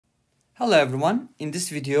Hello everyone, in this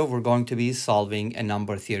video we're going to be solving a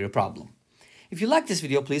number theory problem. If you like this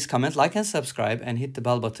video, please comment, like and subscribe and hit the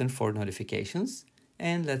bell button for notifications,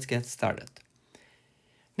 and let's get started.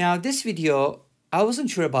 Now this video, I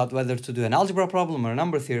wasn't sure about whether to do an algebra problem or a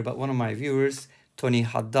number theory, but one of my viewers, Tony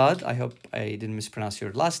Haddad, I hope I didn't mispronounce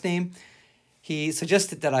your last name, he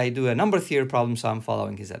suggested that I do a number theory problem, so I'm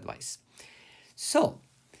following his advice. So,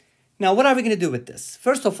 now, what are we going to do with this?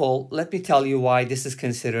 First of all, let me tell you why this is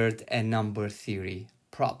considered a number theory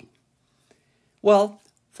problem. Well,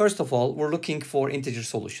 first of all, we're looking for integer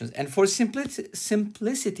solutions. And for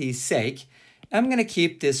simplicity's sake, I'm going to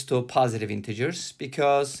keep this to positive integers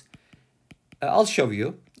because I'll show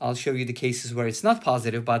you the cases where it's not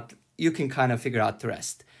positive, but you can kind of figure out the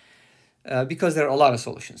rest because there are a lot of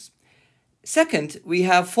solutions. Second, we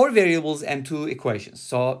have 4 variables and 2 equations.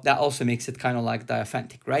 So that also makes it kind of like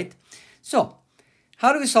Diophantine, right? So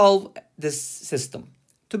how do we solve this system?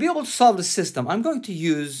 To be able to solve the system, I'm going to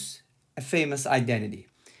use a famous identity.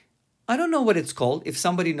 I don't know what it's called. If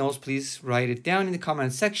somebody knows, please write it down in the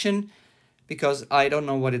comment section because I don't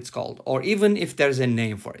know what it's called, or even if there's a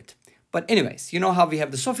name for it. But anyways, you know how we have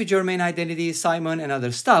the Sophie Germain identity, Simon and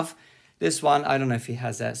other stuff. This one, I don't know if it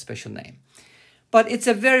has a special name. But it's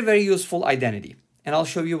a very, very useful identity, and I'll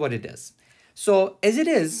show you what it is. So as it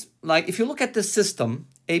is, like if you look at the system,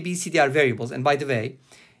 A, B, C, D are variables. And by the way,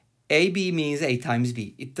 A, B means A times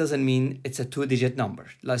B. It doesn't mean it's a 2-digit number.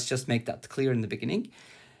 Let's just make that clear in the beginning.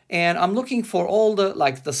 And I'm looking for all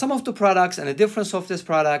the sum of the products and the difference of this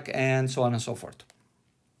product and so on and so forth.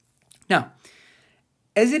 Now,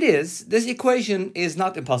 as it is, this equation is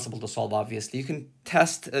not impossible to solve, obviously. You can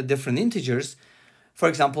test different integers. For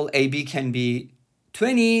example, AB can be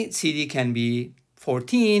 20, CD can be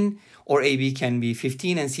 14, or AB can be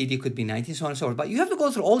 15 and CD could be 19, so on and so forth. But you have to go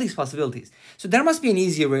through all these possibilities. So there must be an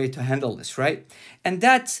easier way to handle this, right? And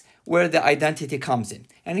that's where the identity comes in.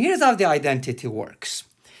 And here's how the identity works.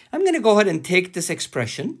 I'm going to go ahead and take this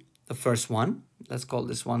expression, the first one. Let's call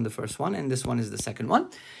this one the first one, and this one is the second one.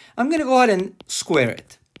 I'm going to go ahead and square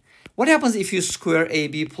it. What happens if you square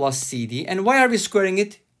AB plus CD? And why are we squaring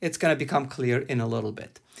it? It's going to become clear in a little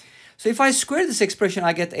bit. So if I square this expression,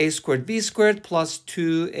 I get a squared b squared plus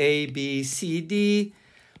 2abcd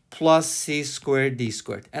plus c squared d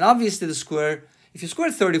squared. And obviously the square, if you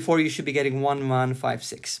square 34, you should be getting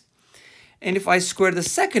 1156. And if I square the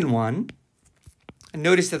second one, and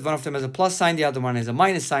notice that one of them has a plus sign, the other one has a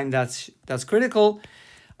minus sign, that's critical.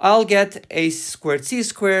 I'll get a squared c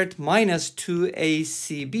squared minus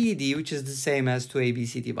 2acbd, which is the same as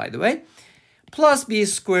 2abcd, by the way, plus b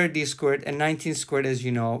squared d squared, and 19 squared, as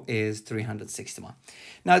you know, is 361.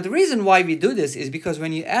 Now, the reason why we do this is because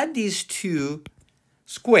when you add these two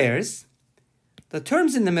squares, the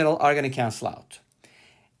terms in the middle are going to cancel out.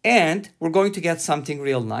 And we're going to get something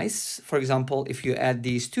real nice. For example, if you add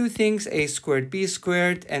these two things, a squared b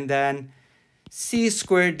squared, and then c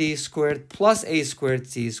squared d squared plus a squared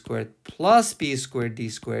c squared plus b squared d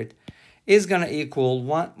squared, is going to equal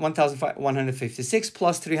 1,156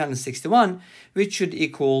 plus 361, which should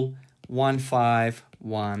equal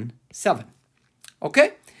 1517.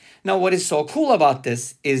 Okay? Now, what is so cool about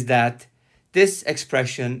this is that this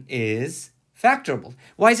expression is factorable.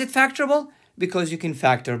 Why is it factorable? Because you can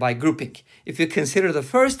factor by grouping. If you consider the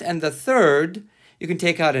first and the third, you can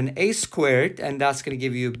take out an a squared, and that's going to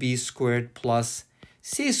give you b squared plus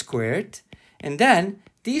c squared. And then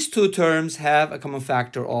these two terms have a common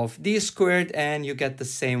factor of d squared, and you get the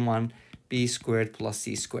same one, b squared plus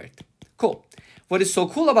c squared. Cool. What is so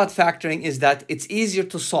cool about factoring is that it's easier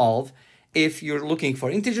to solve if you're looking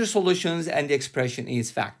for integer solutions and the expression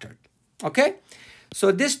is factored. Okay?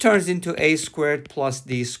 So this turns into a squared plus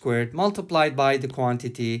d squared multiplied by the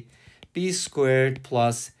quantity b squared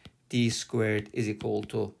plus d squared is equal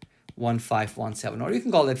to 1517, or you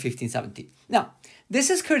can call it 1570. Now,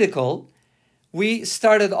 this is critical. We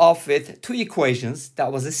started off with 2 equations.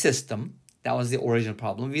 That was a system. That was the original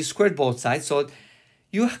problem. We squared both sides. So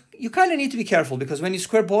you kind of need to be careful because when you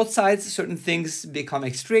square both sides, certain things become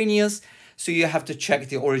extraneous. So you have to check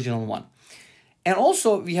the original one. And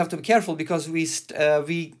also we have to be careful because we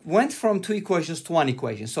went from 2 equations to 1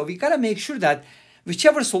 equation. So we got to make sure that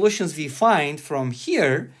whichever solutions we find from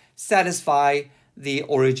here satisfy the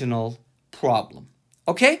original problem.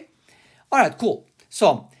 Okay? All right, cool.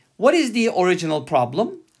 So what is the original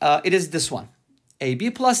problem? It is this one.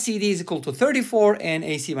 AB plus CD is equal to 34 and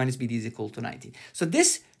AC minus BD is equal to 19. So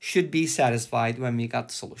this should be satisfied when we got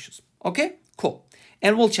the solutions. Okay, cool.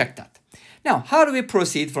 And we'll check that. Now, how do we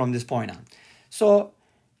proceed from this point on? So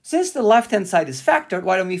since the left-hand side is factored,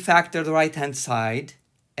 why don't we factor the right-hand side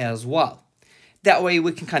as well? That way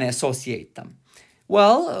we can kind of associate them.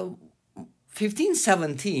 Well,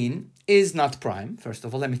 1517 is not prime, first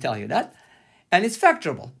of all, let me tell you that. And it's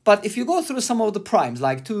factorable. But if you go through some of the primes,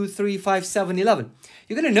 like 2, 3, 5, 7, 11,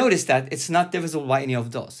 you're going to notice that it's not divisible by any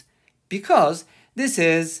of those. Because this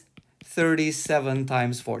is 37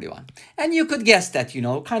 times 41. And you could guess that, you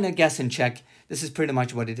know, kind of guess and check. This is pretty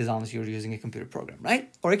much what it is unless you're using a computer program, right?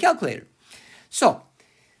 Or a calculator. So,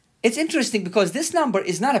 it's interesting because this number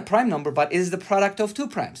is not a prime number, but is the product of two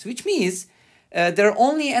primes, which means there are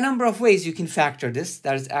only a number of ways you can factor this.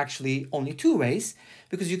 There's actually only two ways,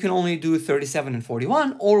 because you can only do 37 and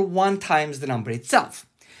 41, or 1 times the number itself.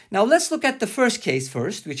 Now let's look at the first case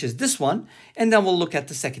first, which is this one, and then we'll look at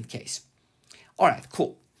the second case. All right,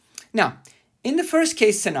 cool. Now, in the first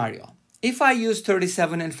case scenario, if I use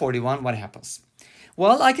 37 and 41, what happens?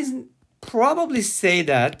 Well, I can probably say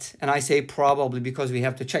that, and I say probably because we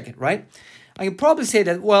have to check it, right? I can probably say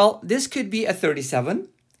that, well, this could be a 37,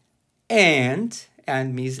 and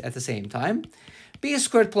means at the same time, b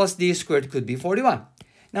squared plus d squared could be 41.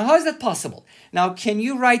 Now, how is that possible? Now, can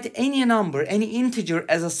you write any number, any integer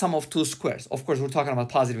as a sum of two squares? Of course, we're talking about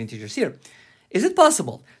positive integers here. Is it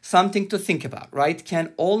possible? Something to think about, right?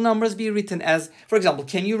 Can all numbers be written as, for example,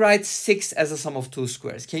 can you write 6 as a sum of two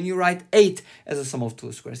squares? Can you write 8 as a sum of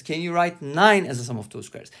two squares? Can you write 9 as a sum of two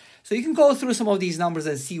squares? So you can go through some of these numbers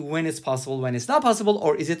and see when it's possible, when it's not possible,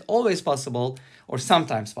 or is it always possible, or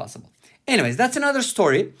sometimes possible. Anyways, that's another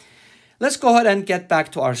story. Let's go ahead and get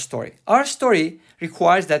back to our story. Our story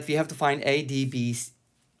requires that we have to find a, d, b.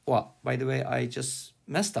 Well, by the way, I just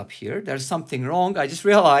messed up here. There's something wrong. I just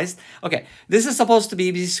realized. Okay, this is supposed to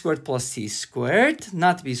be b squared plus c squared,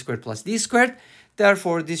 not b squared plus d squared.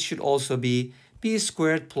 Therefore, this should also be b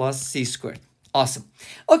squared plus c squared. Awesome.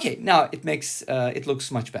 Okay, now it makes it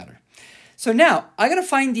looks much better. So now I gotta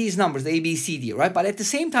find these numbers, a, b, c, d, right? But at the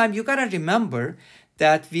same time, you gotta remember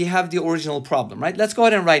that we have the original problem, right? Let's go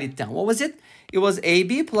ahead and write it down. What was it? It was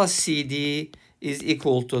AB plus CD is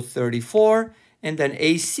equal to 34, and then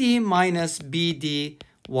AC minus BD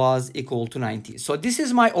was equal to 90. So this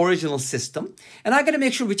is my original system, and I got to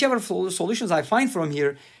make sure whichever solutions I find from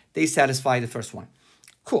here, they satisfy the first one.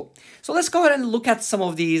 Cool. So let's go ahead and look at some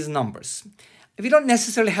of these numbers. We don't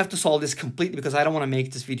necessarily have to solve this completely because I don't want to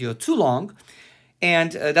make this video too long.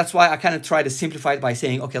 And that's why I kind of try to simplify it by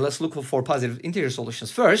saying, okay, let's look for positive integer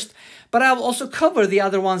solutions first. But I'll also cover the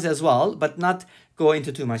other ones as well, but not go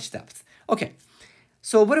into too much depth. Okay,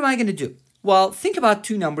 so what am I going to do? Well, think about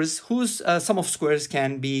two numbers whose sum of squares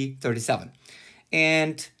can be 37.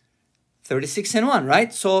 And 36 and 1,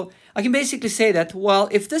 right? So I can basically say that, well,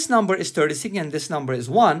 if this number is 36 and this number is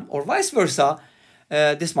 1, or vice versa,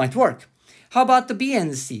 this might work. How about the B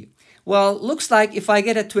and C? Well, looks like if I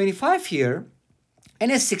get a 25 here,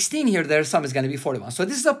 and a 16 here, their sum is going to be 41. So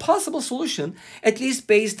this is a possible solution, at least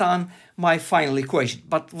based on my final equation.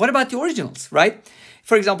 But what about the originals, right?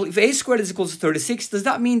 For example, if a squared is equal to 36, does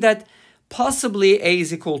that mean that possibly a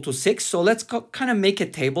is equal to 6? So let's kind of make a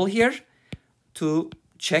table here to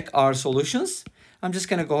check our solutions. I'm just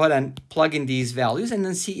going to go ahead and plug in these values and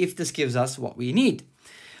then see if this gives us what we need.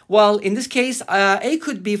 Well, in this case, a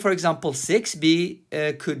could be, for example, 6, b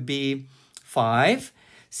could be 5,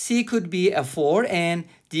 C could be a 4, and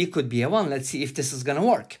D could be a 1. Let's see if this is going to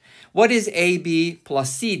work. What is AB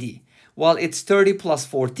plus CD? Well, it's 30 plus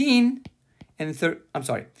 14, and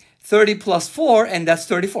 30 plus 4, and that's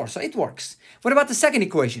 34. So it works. What about the second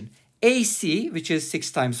equation? AC, which is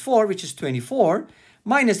 6 times 4, which is 24,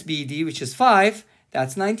 minus BD, which is 5,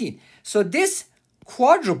 that's 19. So this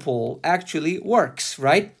quadruple actually works,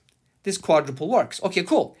 right? This quadruple works. Okay,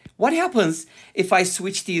 cool. What happens if I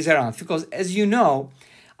switch these around? Because as you know,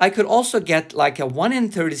 I could also get like a 1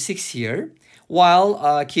 and 36 here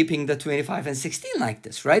while keeping the 25 and 16 like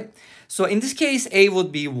this, right? So in this case, A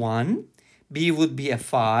would be 1, B would be a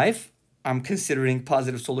 5. I'm considering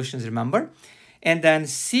positive solutions, remember? And then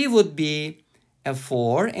C would be a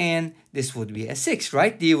 4, and this would be a 6,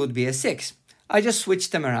 right? D would be a 6. I just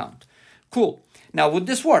switched them around. Cool. Now, would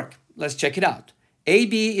this work? Let's check it out.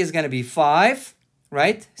 AB is going to be 5.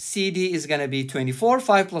 Right? CD is going to be 24.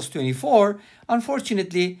 5 plus 24,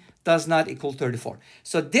 unfortunately, does not equal 34.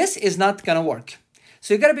 So this is not going to work.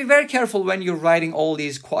 So you got to be very careful when you're writing all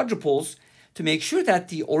these quadruples to make sure that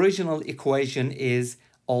the original equation is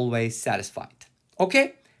always satisfied.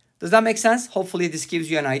 Okay? Does that make sense? Hopefully this gives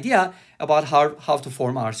you an idea about how to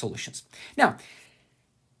form our solutions. Now,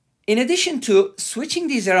 in addition to switching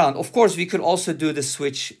these around, of course, we could also do the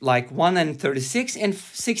switch like 1 and 36 and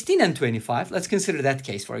 16 and 25. Let's consider that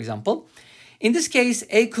case, for example. In this case,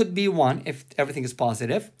 A could be 1 if everything is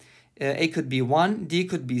positive. A could be 1, D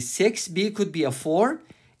could be 6, B could be a 4,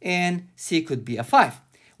 and C could be a 5.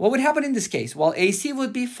 what would happen in this case? Well, AC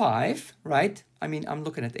would be 5, right? I mean, I'm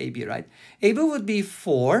looking at AB, right? AB would be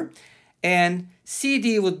 4, and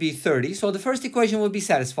CD would be 30. So the first equation would be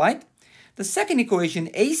satisfied. The second equation,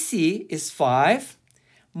 AC is 5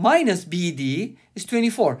 minus BD is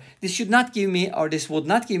 24. This should not give me, or this would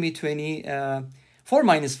not give me 4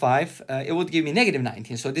 minus 5. It would give me negative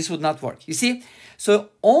 19. So this would not work. You see? So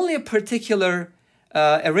only a particular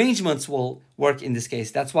arrangements will work in this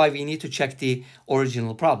case. That's why we need to check the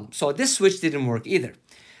original problem. So this switch didn't work either.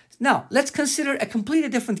 Now, let's consider a completely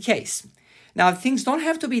different case. Now, things don't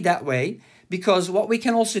have to be that way, because what we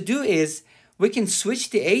can also do is we can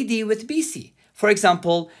switch the AD with BC. For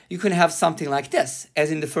example, you can have something like this.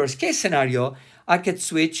 As in the first case scenario, I could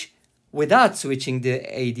switch without switching the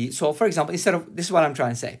AD. So for example, instead of, this is what I'm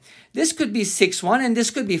trying to say. This could be 6-1 and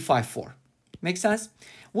this could be 5-4. Make sense?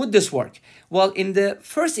 Would this work? Well, in the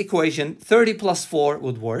first equation, 30 plus 4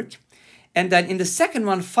 would work. And then in the second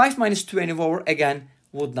one, 5 minus 24 again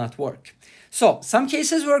would not work. So some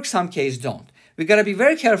cases work, some cases don't. We got to be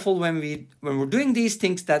very careful when we're doing these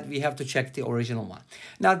things, that we have to check the original one.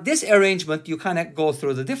 Now, this arrangement, you kind of go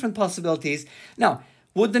through the different possibilities. Now,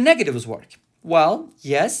 would the negatives work? Well,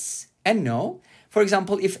 yes and no. For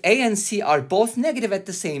example, if A and C are both negative at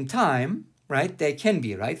the same time, right? They can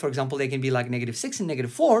be, right? For example, they can be like -6 and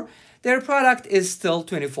 -4. Their product is still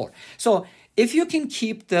 24. So if you can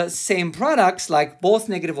keep the same products, like both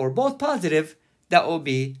negative or both positive, that will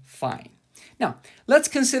be fine. Now, let's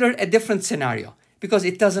consider a different scenario, because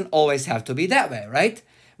it doesn't always have to be that way, right?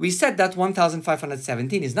 We said that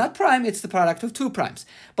 1517 is not prime, it's the product of 2 primes.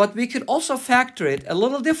 But we could also factor it a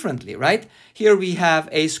little differently, right? Here we have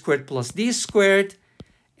a squared plus d squared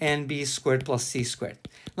and b squared plus c squared.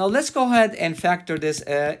 Now let's go ahead and factor this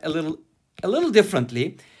a little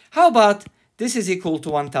differently. How about this is equal to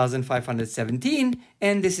 1517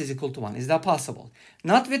 and this is equal to 1? Is that possible?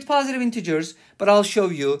 Not with positive integers, but I'll show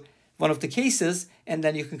you one of the cases, and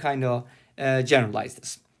then you can kind of generalize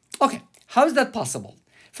this. Okay, how is that possible?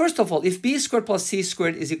 First of all, if b squared plus c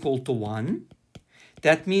squared is equal to 1,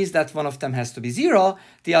 that means that one of them has to be 0.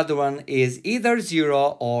 The other one is either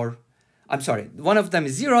 0 or, I'm sorry, one of them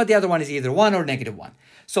is 0, the other one is either 1 or -1.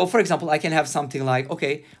 So for example, I can have something like,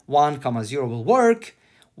 okay, 1, 0 will work,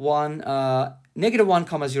 -1,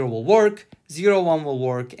 0 will work, 0, 1 will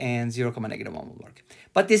work, and 0, -1 will work.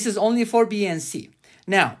 But this is only for b and c.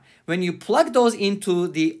 Now, when you plug those into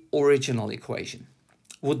the original equation,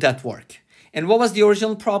 would that work? And what was the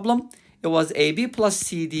original problem? It was AB plus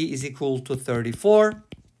CD is equal to 34,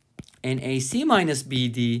 and AC minus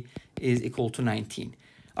BD is equal to 19.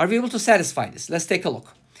 Are we able to satisfy this? Let's take a look.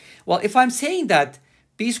 Well, if I'm saying that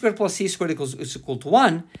B squared plus C squared is equal to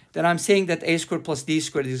 1, then I'm saying that A squared plus D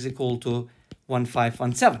squared is equal to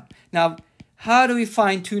 1517. Now, how do we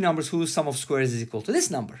find two numbers whose sum of squares is equal to this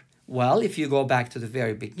number? Well, if you go back to the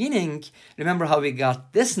very beginning, remember how we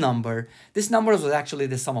got this number? This number was actually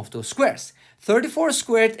the sum of two squares, 34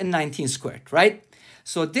 squared and 19 squared, right?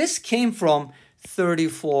 So this came from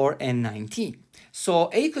 34 and 19. So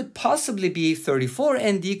A could possibly be 34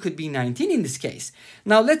 and D could be 19 in this case.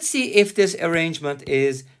 Now let's see if this arrangement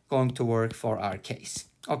is going to work for our case.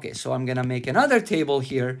 Okay, so I'm gonna make another table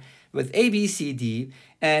here with A, B, C, D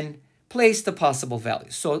and place the possible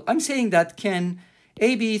values. So I'm saying that can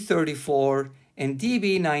A be 34 and D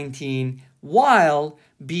be 19 while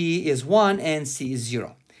B is 1 and C is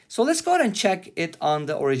 0. So let's go ahead and check it on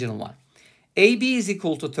the original one. AB is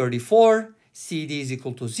equal to 34, CD is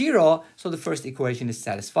equal to 0, so the first equation is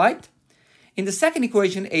satisfied. In the second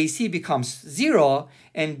equation, AC becomes 0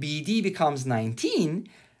 and BD becomes 19.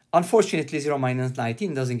 Unfortunately, 0 minus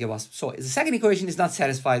 19 doesn't give us, so the second equation is not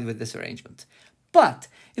satisfied with this arrangement. But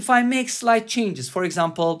if I make slight changes, for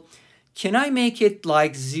example, can I make it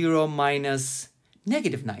like 0 minus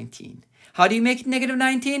 -19? How do you make it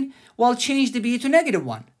 -19? Well, change the B to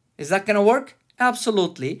 -1. Is that going to work?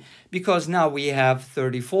 Absolutely, because now we have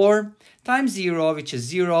 34 times 0, which is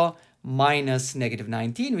 0, minus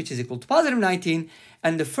 -19, which is equal to +19,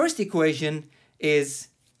 and the first equation is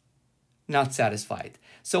not satisfied.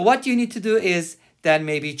 So what you need to do is then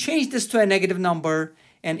maybe change this to a negative number,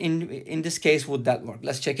 and in this case, would that work?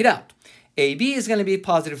 Let's check it out. AB is going to be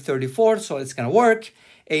 +34, so it's going to work.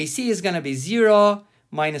 AC is going to be 0,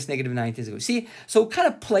 minus -19 is going to see. So kind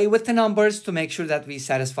of play with the numbers to make sure that we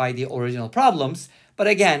satisfy the original problems. But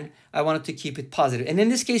again, I wanted to keep it positive. And in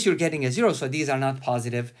this case, you're getting a 0, so these are not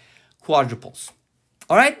positive quadruples.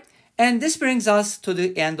 All right? And this brings us to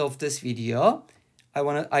the end of this video.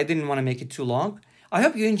 I didn't want to make it too long. I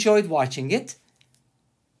hope you enjoyed watching it.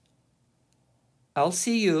 I'll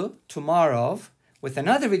see you tomorrow with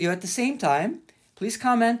another video at the same time. Please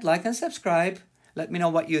comment, like, and subscribe. Let me know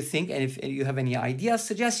what you think, and if you have any ideas,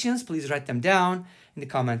 suggestions, please write them down in the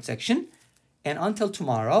comment section. And until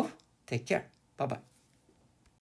tomorrow, take care. Bye-bye.